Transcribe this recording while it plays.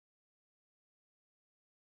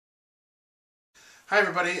Hi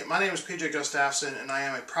everybody, my name is PJ Gustafson and I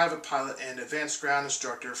am a private pilot and advanced ground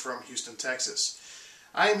instructor from Houston, Texas.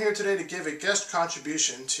 I am here today to give a guest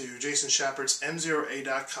contribution to Jason Shepard's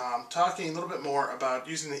M0A.com, talking a little bit more about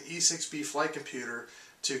using the E6-B flight computer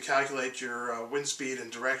to calculate your wind speed and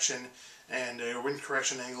direction and your wind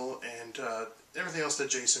correction angle and everything else that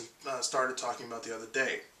Jason started talking about the other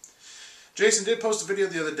day. Jason did post a video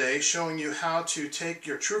the other day showing you how to take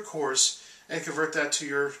your true course and convert that to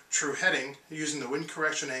your true heading using the wind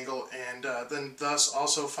correction angle, and then thus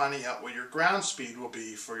also finding out what your ground speed will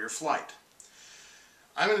be for your flight.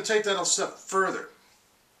 I'm going to take that a step further.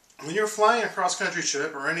 When you're flying a cross-country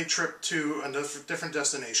trip or any trip to a different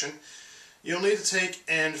destination, you'll need to take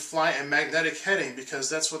and fly a magnetic heading because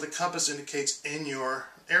that's what the compass indicates in your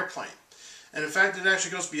airplane. And in fact, it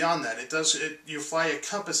actually goes beyond that. You fly a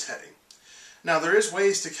compass heading. Now, there is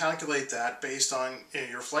ways to calculate that based on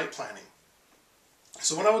your flight planning.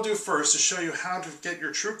 So what I will do first is show you how to get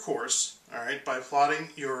your true course, alright, by plotting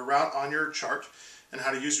your route on your chart and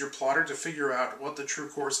how to use your plotter to figure out what the true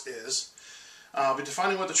course is. I'll be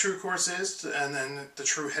defining what the true course is and then the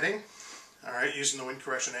true heading, alright, using the wind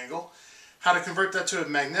correction angle, how to convert that to a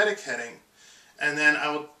magnetic heading, and then I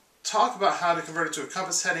will talk about how to convert it to a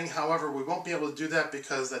compass heading. However, we won't be able to do that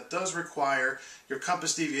because that does require your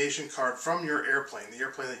compass deviation card from your airplane, the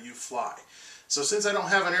airplane that you fly. So since I don't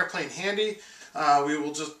have an airplane handy, we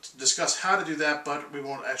will just discuss how to do that, but we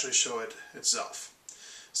won't actually show it itself.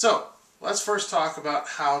 So let's first talk about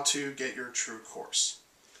how to get your true course.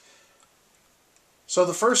 So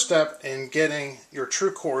the first step in getting your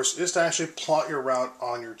true course is to actually plot your route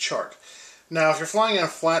on your chart. Now, if you're flying in a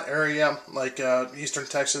flat area like eastern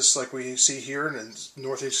Texas, like we see here, and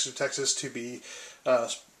northeastern Texas to be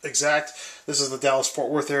exact, this is the Dallas-Fort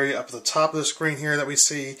Worth area up at the top of the screen here that we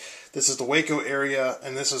see. This is the Waco area,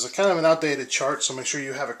 and this is a kind of an outdated chart, so make sure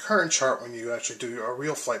you have a current chart when you actually do a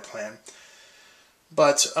real flight plan.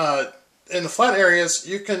 But in the flat areas,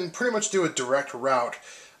 you can pretty much do a direct route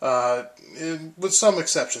with some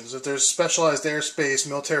exceptions. If there's specialized airspace,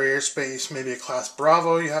 military airspace, maybe a Class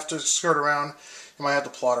Bravo you have to skirt around, you might have to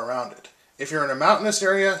plot around it. If you're in a mountainous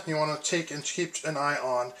area, you want to take and keep an eye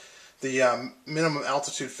on the minimum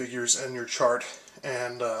altitude figures in your chart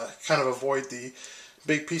and kind of avoid the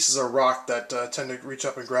big pieces of rock that tend to reach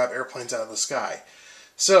up and grab airplanes out of the sky.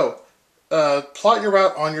 So plot your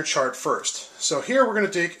route on your chart first. So here we're going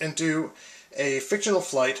to take and do a fictional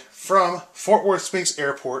flight from Fort Worth Spinks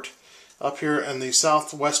Airport up here in the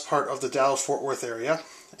southwest part of the Dallas-Fort Worth area,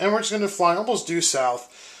 and we're just going to fly almost due south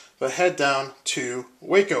but head down to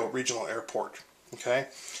Waco Regional Airport. Okay,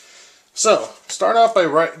 so start out by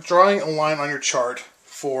drawing a line on your chart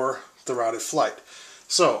for the routed flight.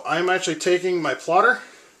 So I'm actually taking my plotter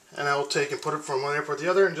and I will take and put it from one airport to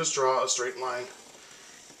the other and just draw a straight line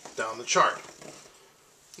down the chart.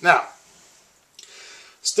 Now,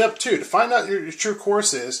 step 2, to find out your true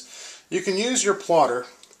course is, you can use your plotter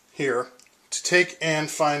here to take and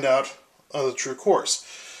find out the true course.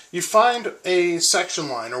 You find a section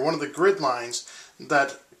line or one of the grid lines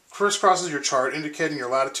that crisscrosses your chart indicating your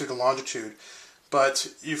latitude and longitude, but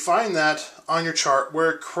you find that on your chart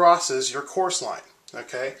where it crosses your course line.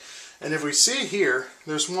 Okay, and if we see here,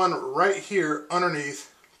 there's one right here underneath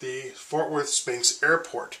the Fort Worth Spinks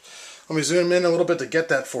Airport. Let me zoom in a little bit to get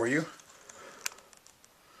that for you.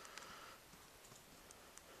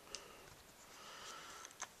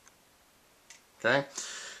 Okay,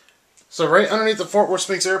 so right underneath the Fort Worth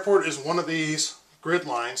Spinks Airport is one of these grid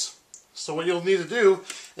lines. So what you'll need to do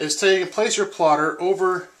is take and place your plotter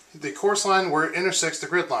over the course line where it intersects the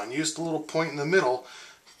grid line. Use the little point in the middle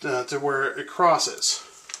to where it crosses.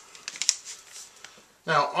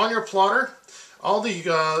 Now on your plotter, all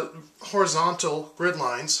the horizontal grid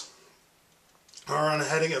lines are on a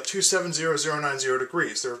heading of 270090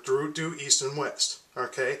 degrees. They're due east and west.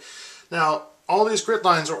 Okay. Now all these grid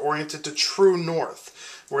lines are oriented to true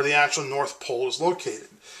north, where the actual North Pole is located.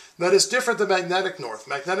 That is different than magnetic north.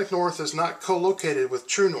 Magnetic north is not co-located with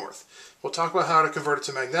true north. We'll talk about how to convert it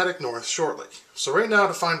to magnetic north shortly. So right now,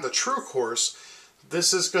 to find the true course,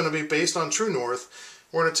 this is going to be based on true north.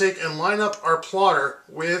 We're going to take and line up our plotter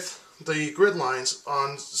with the grid lines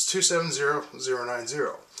on 270090.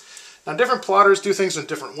 Now different plotters do things in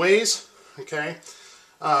different ways. Okay,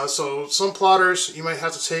 so some plotters you might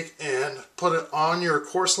have to take and put it on your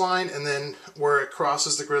course line, and then where it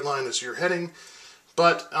crosses the grid line is your heading.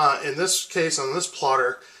 But in this case, on this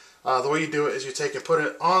plotter, the way you do it is you take and put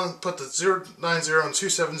the 090 and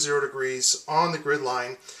 270 degrees on the grid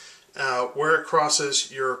line where it crosses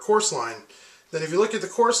your course line. then if you look at the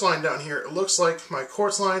course line down here, it looks like my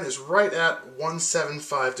course line is right at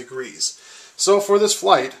 175 degrees. So for this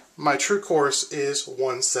flight, my true course is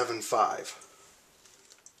 175.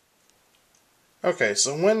 Okay,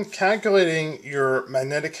 so when calculating your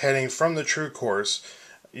magnetic heading from the true course,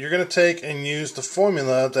 you're going to take and use the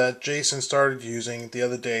formula that Jason started using the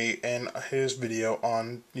other day in his video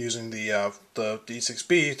on using the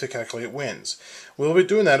E6-B to calculate winds. We'll be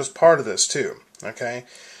doing that as part of this too. Okay,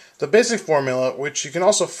 the basic formula, which you can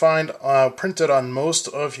also find printed on most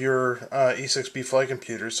of your E6-B flight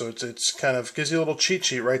computers, so it's kind of gives you a little cheat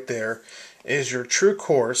sheet right there, is your true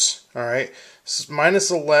course. All right, minus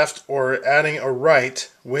the left or adding a right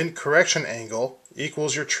wind correction angle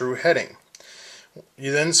equals your true heading.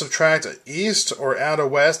 You then subtract an east or add a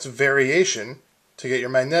west variation to get your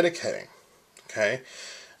magnetic heading. Okay.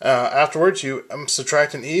 Afterwards, you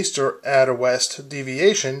subtract an east or add a west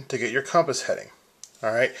deviation to get your compass heading.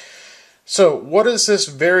 All right. So, what is this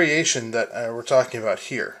variation that we're talking about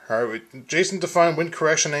here? All right. Jason defined wind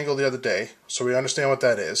correction angle the other day, so we understand what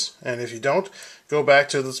that is. And if you don't, go back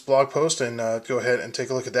to this blog post and go ahead and take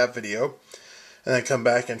a look at that video, and then come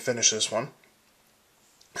back and finish this one.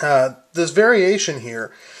 This variation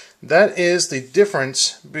here, that is the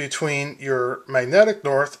difference between your magnetic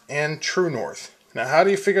north and true north. Now, how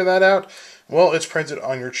do you figure that out? Well, it's printed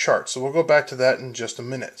on your chart, so we'll go back to that in just a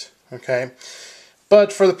minute. Okay,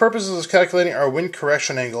 but for the purposes of calculating our wind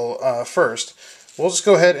correction angle first, we'll just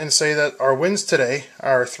go ahead and say that our winds today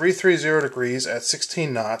are 330 degrees at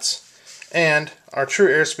 16 knots, and our true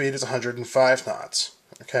airspeed is 105 knots.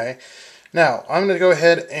 Okay, now I'm going to go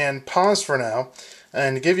ahead and pause for now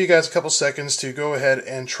and give you guys a couple seconds to go ahead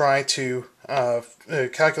and try to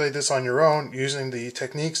calculate this on your own using the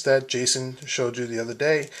techniques that Jason showed you the other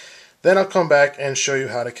day. Then I'll come back and show you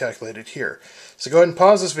how to calculate it here. So go ahead and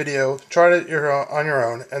pause this video, try it on your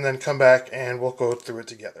own, and then come back and we'll go through it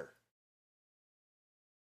together.